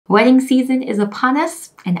Wedding season is upon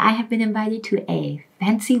us, and I have been invited to a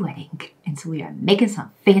fancy wedding, and so we are making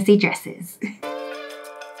some fancy dresses.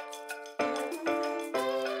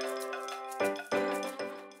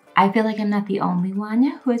 I feel like I'm not the only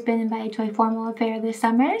one who has been invited to a formal affair this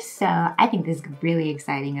summer, so I think this is really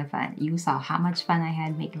exciting and fun. You saw how much fun I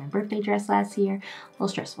had making my birthday dress last year. A little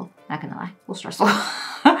stressful, not gonna lie, a little stressful.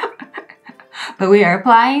 But we are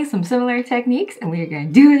applying some similar techniques and we are gonna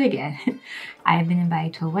do it again. I have been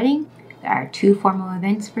invited to a wedding. There are 2 formal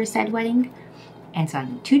events for said wedding, and so I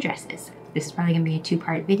need 2 dresses. This is probably gonna be a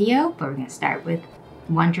 2-part video, but we're gonna start with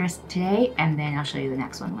one dress today and then I'll show you the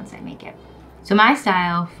next one once I make it. So my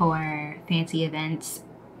style for fancy events,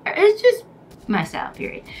 it's just my style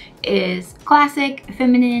period, is classic,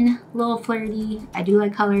 feminine, a little flirty. I do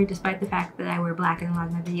like color despite the fact that I wear black in a lot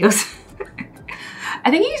of my videos. I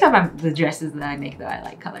think you can tell about the dresses that I make though, I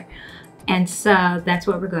like color. And so that's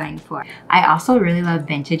what we're going for. I also really love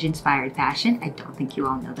vintage inspired fashion. I don't think you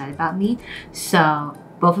all know that about me. So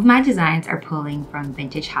both of my designs are pulling from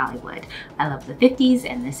vintage Hollywood. I love the 50s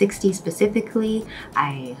and the 60s specifically.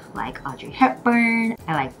 I like Audrey Hepburn.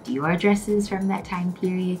 I like Dior dresses from that time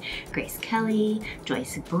period. Grace Kelly,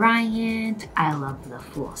 Joyce Bryant. I love the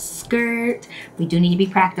full skirt. We do need to be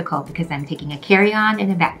practical because I'm taking a carry-on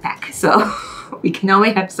and a backpack. So we can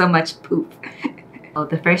only have so much poop. Oh,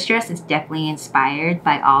 the first dress is definitely inspired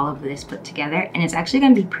by all of this put together, and it's actually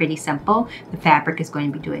going to be pretty simple. The fabric is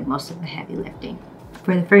going to be doing most of the heavy lifting.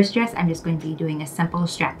 For the first dress, I'm just going to be doing a simple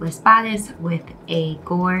strapless bodice with a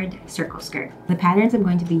gored circle skirt. The patterns I'm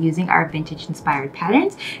going to be using are vintage inspired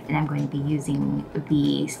patterns, and I'm going to be using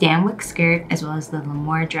the Stanwyck skirt as well as the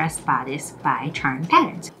Lamour dress bodice by Chann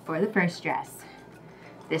Patterns. For the first dress,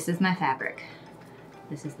 this is my fabric.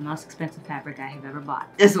 This is the most expensive fabric I have ever bought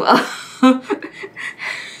as well.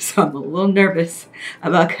 So I'm a little nervous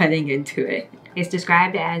about cutting into it. It's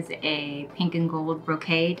described as a pink and gold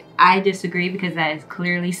brocade. I disagree because that is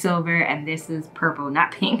clearly silver and this is purple,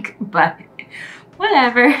 not pink, but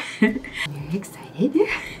whatever. I'm very excited.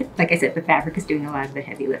 Like I said, the fabric is doing a lot of the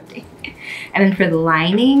heavy lifting. And then for the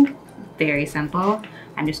lining, very simple.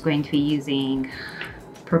 I'm just going to be using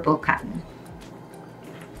purple cotton.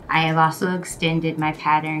 I have also extended my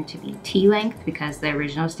pattern to be T-length because the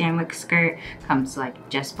original Stanwyck skirt comes like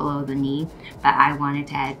just below the knee, but I wanted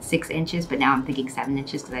to add 6 inches, but now I'm thinking 7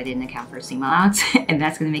 inches because I didn't account for seam allowance, and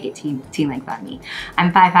that's gonna make it T-length on me.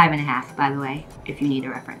 I'm 5'5½", by the way, if you need a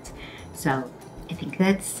reference. So I think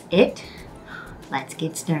that's it. Let's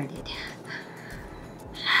get started.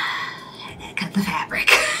 I gotta cut the fabric.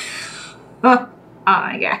 Oh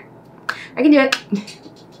my God. I can do it.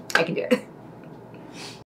 I can do it.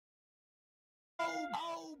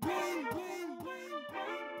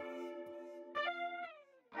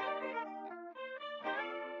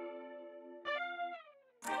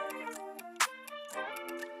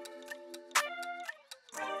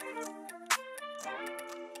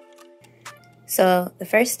 So the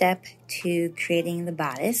first step to creating the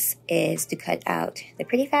bodice is to cut out the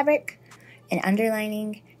pretty fabric, an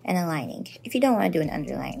underlining, and a lining. If you don't want to do an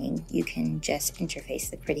underlining, you can just interface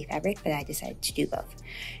the pretty fabric, but I decided to do both.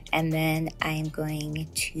 And then I'm going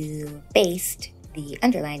to baste the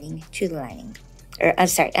underlining to the lining,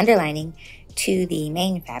 underlining to the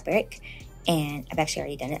main fabric. And I've actually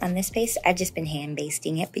already done it on this base. I've just been hand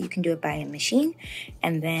basting it, but you can do it by a machine.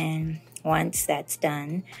 And then once that's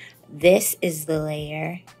done, this is the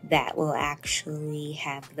layer that will actually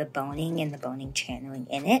have the boning and the boning channeling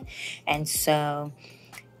in it. And so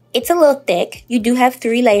it's a little thick. You do have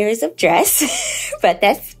 3 layers of dress, but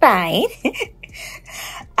that's fine.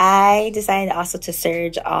 I decided also to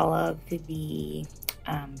serge all of the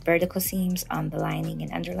vertical seams on the lining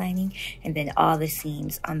and underlining, and then all the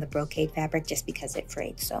seams on the brocade fabric just because it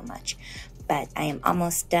frayed so much. But I am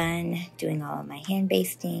almost done doing all of my hand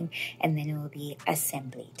basting, and then it will be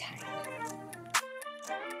assembly time.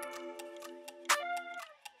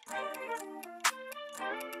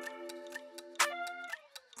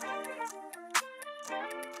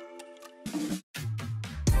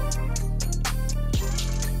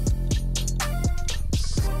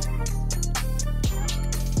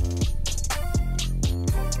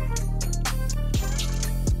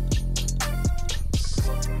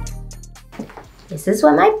 This is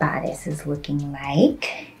what my bodice is looking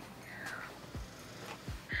like.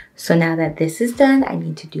 So now that this is done, I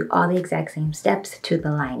need to do all the exact same steps to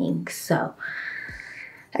the lining. So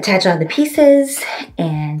attach all the pieces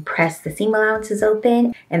and press the seam allowances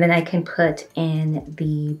open, and then I can put in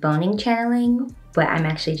the boning channeling, but I'm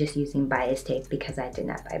actually just using bias tape because I did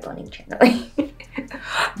not buy boning channeling.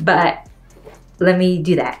 But let me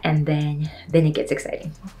do that, and then it gets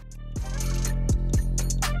exciting.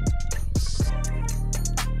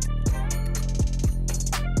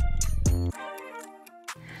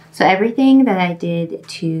 So everything that I did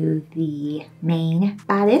to the main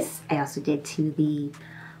bodice, I also did to the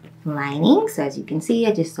lining. So as you can see,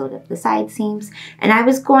 I just sewed up the side seams, and I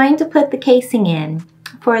was going to put the casing in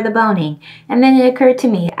for the boning, and then it occurred to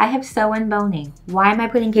me, I have sew-in boning. Why am I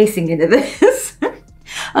putting casing into this? I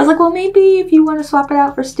was like, well, maybe if you want to swap it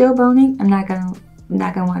out for steel boning, I'm not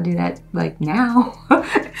gonna want to do that like now.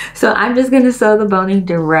 So I'm just gonna sew the boning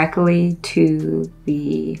directly to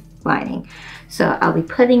the lining. So I'll be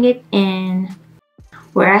putting it in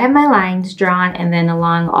where I have my lines drawn, and then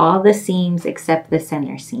along all the seams except the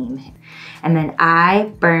center seam. And then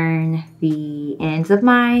I burn the ends of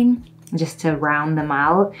mine just to round them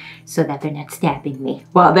out so that they're not stabbing me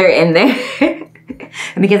while they're in there.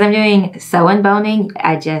 And because I'm doing sew-in boning,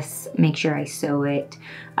 I just make sure I sew it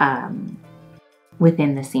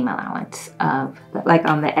within the seam allowance of, like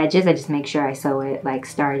on the edges, I just make sure I sew it like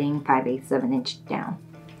starting 5/8 of an inch down.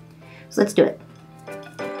 So let's do it.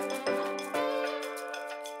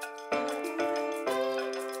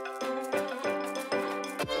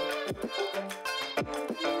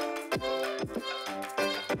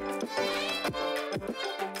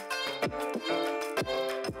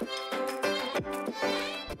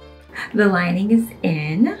 The lining is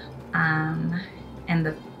in,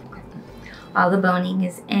 and all the boning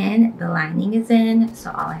is in, the lining is in,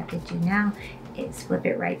 so all I have to do now is flip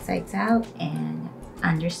it right sides out and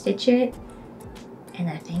understitch it, and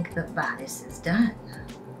I think the bodice is done.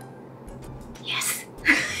 Yes,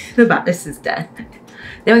 the bodice is done.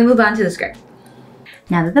 Then we move on to the skirt.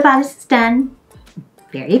 Now that the bodice is done,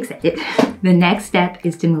 very excited. The next step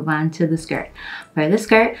is to move on to the skirt. For the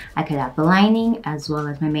skirt, I cut out the lining as well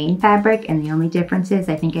as my main fabric, and the only difference is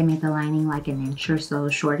I think I made the lining like an inch or so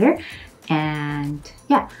shorter. And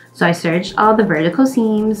yeah, so I serged all the vertical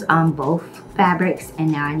seams on both fabrics,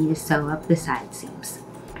 and now I need to sew up the side seams.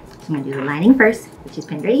 So I'm gonna do the lining first, which is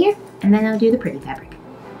pinned right here, and then I'll do the pretty fabric.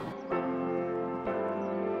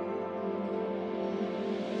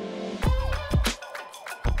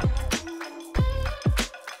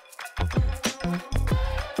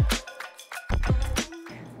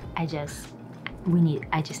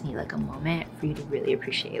 I just need like a moment for you to really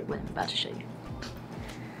appreciate what I'm about to show you.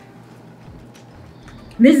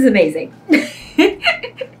 This is amazing.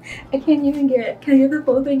 I can't even get, can I get the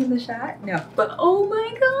full thing in the shot? No, but oh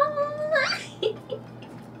my God.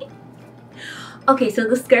 Okay, so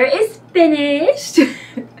the skirt is finished.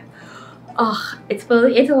 Oh, it's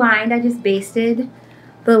fully interlined. I just basted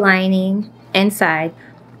the lining inside.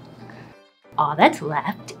 All that's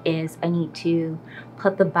left is I need to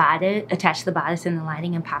put the bodice, attach the bodice in the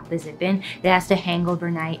lining and pop the zip in. It has to hang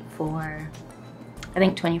overnight for, I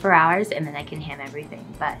think 24 hours, and then I can hem everything,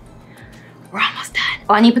 but we're almost done.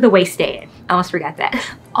 Oh, I need to put the waistband in. I almost forgot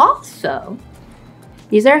that. Also,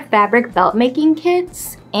 these are fabric belt making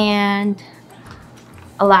kits, and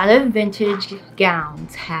a lot of vintage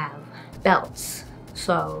gowns have belts.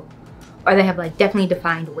 So, or they have like definitely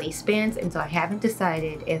defined waistbands, and so I haven't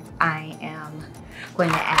decided if I am going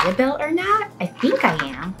to add a belt or not. I think I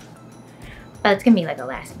am, but it's gonna be like a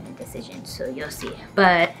last minute decision, so you'll see.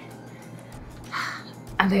 But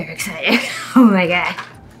I'm very excited. Oh my God,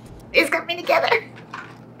 it's coming together.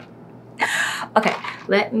 Okay,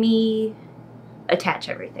 let me attach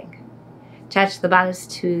everything. Attach the bodice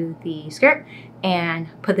to the skirt and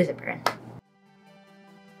put the zipper in.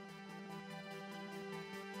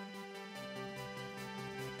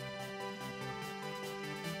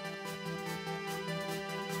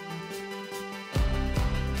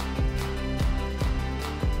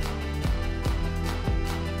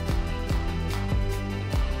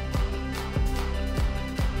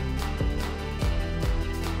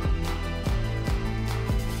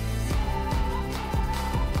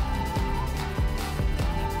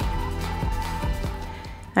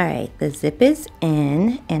 All right, the zip is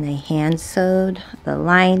in, and I hand sewed the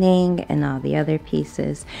lining and all the other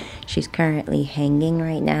pieces. She's currently hanging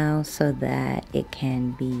right now so that it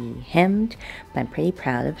can be hemmed, but I'm pretty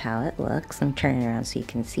proud of how it looks. I'm turning around so you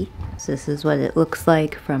can see. So this is what it looks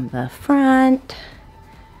like from the front.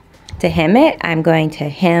 To hem it, I'm going to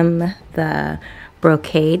hem the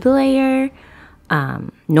brocade layer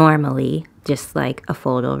normally, just like a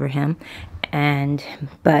fold over hem.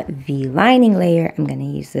 But the lining layer, I'm going to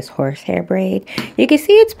use this horsehair braid. You can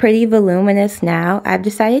see it's pretty voluminous now. I've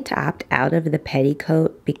decided to opt out of the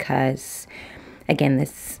petticoat because, again,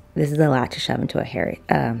 this is a lot to shove into a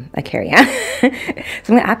carry-on. So I'm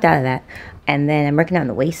going to opt out of that. And then I'm working on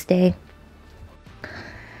the waistband,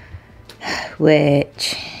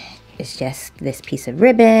 which is just this piece of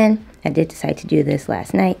ribbon. I did decide to do this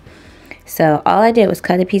last night. So all I did was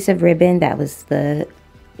cut a piece of ribbon that was the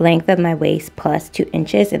length of my waist plus 2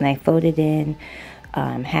 inches, and I folded in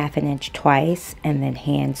half an inch twice, and then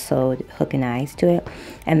hand sewed hook and eyes to it.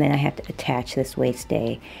 And then I have to attach this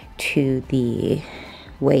waistband to the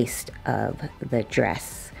waist of the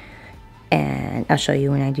dress, and I'll show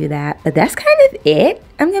you when I do that. But that's kind of it.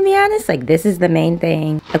 I'm gonna be honest, like, this is the main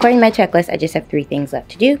thing. According to my checklist, I just have 3 things left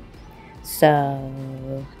to do.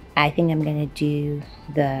 So I think I'm gonna do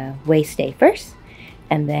the waistband first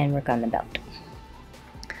and then work on the belt.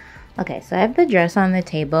 Okay, so I have the dress on the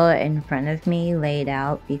table in front of me laid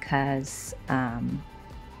out because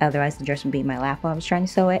otherwise the dress would be in my lap while I was trying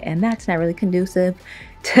to sew it, and that's not really conducive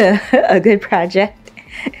to a good project.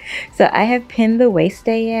 So I have pinned the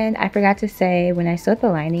waistband in. I forgot to say, when I sewed the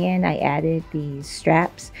lining in, I added these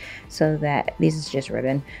straps so that, this is just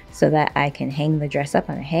ribbon, so that I can hang the dress up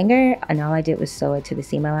on a hanger, and all I did was sew it to the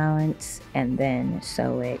seam allowance and then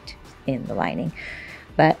sew it in the lining.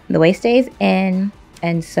 But the waistband is in.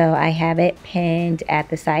 And so I have it pinned at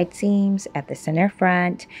the side seams, at the center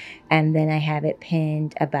front, and then I have it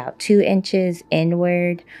pinned about 2 inches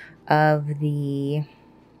inward of the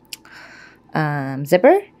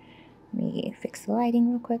zipper. Let me fix the lighting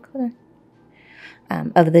real quick, hold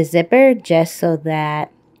on. Of the zipper, just so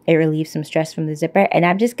that it relieves some stress from the zipper. And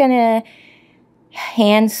I'm just gonna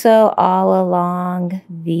hand sew all along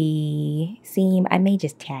the seam. I may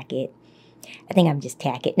just tack it. I think I'm just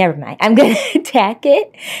tack it. Never mind. I'm going to tack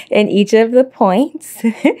it in each of the points.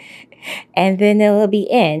 And then it will be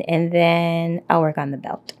in. And then I'll work on the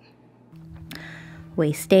belt.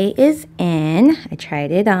 Waistband is in. I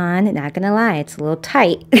tried it on. Not going to lie, it's a little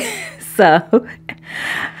tight. So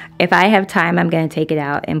if I have time, I'm going to take it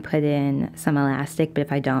out and put in some elastic. But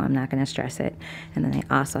if I don't, I'm not going to stress it. And then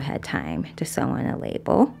I also had time to sew on a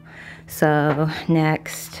label. So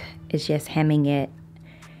next is just hemming it.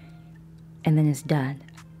 And then it's done.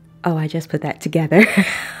 Oh, I just put that together.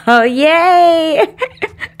 Oh, yay!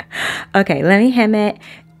 Okay, let me hem it.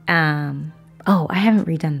 Oh, I haven't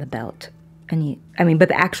redone the belt. But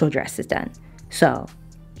the actual dress is done. So,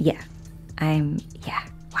 yeah.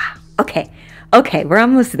 Wow. Okay, we're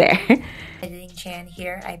almost there. Editing Chann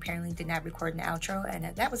here. I apparently did not record an outro,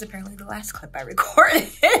 and that was apparently the last clip I recorded.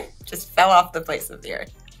 Just fell off the face of the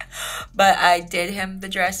earth. But I did hem the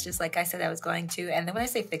dress just like I said I was going to. And then when I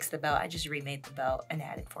say fix the belt, I just remade the belt and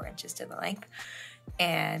added 4 inches to the length.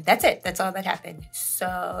 And that's it. That's all that happened.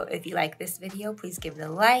 So if you like this video, please give it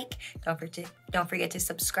a like. Don't forget to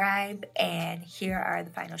subscribe. And here are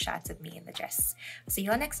the final shots of me in the dress. See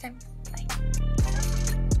you all next time. Bye.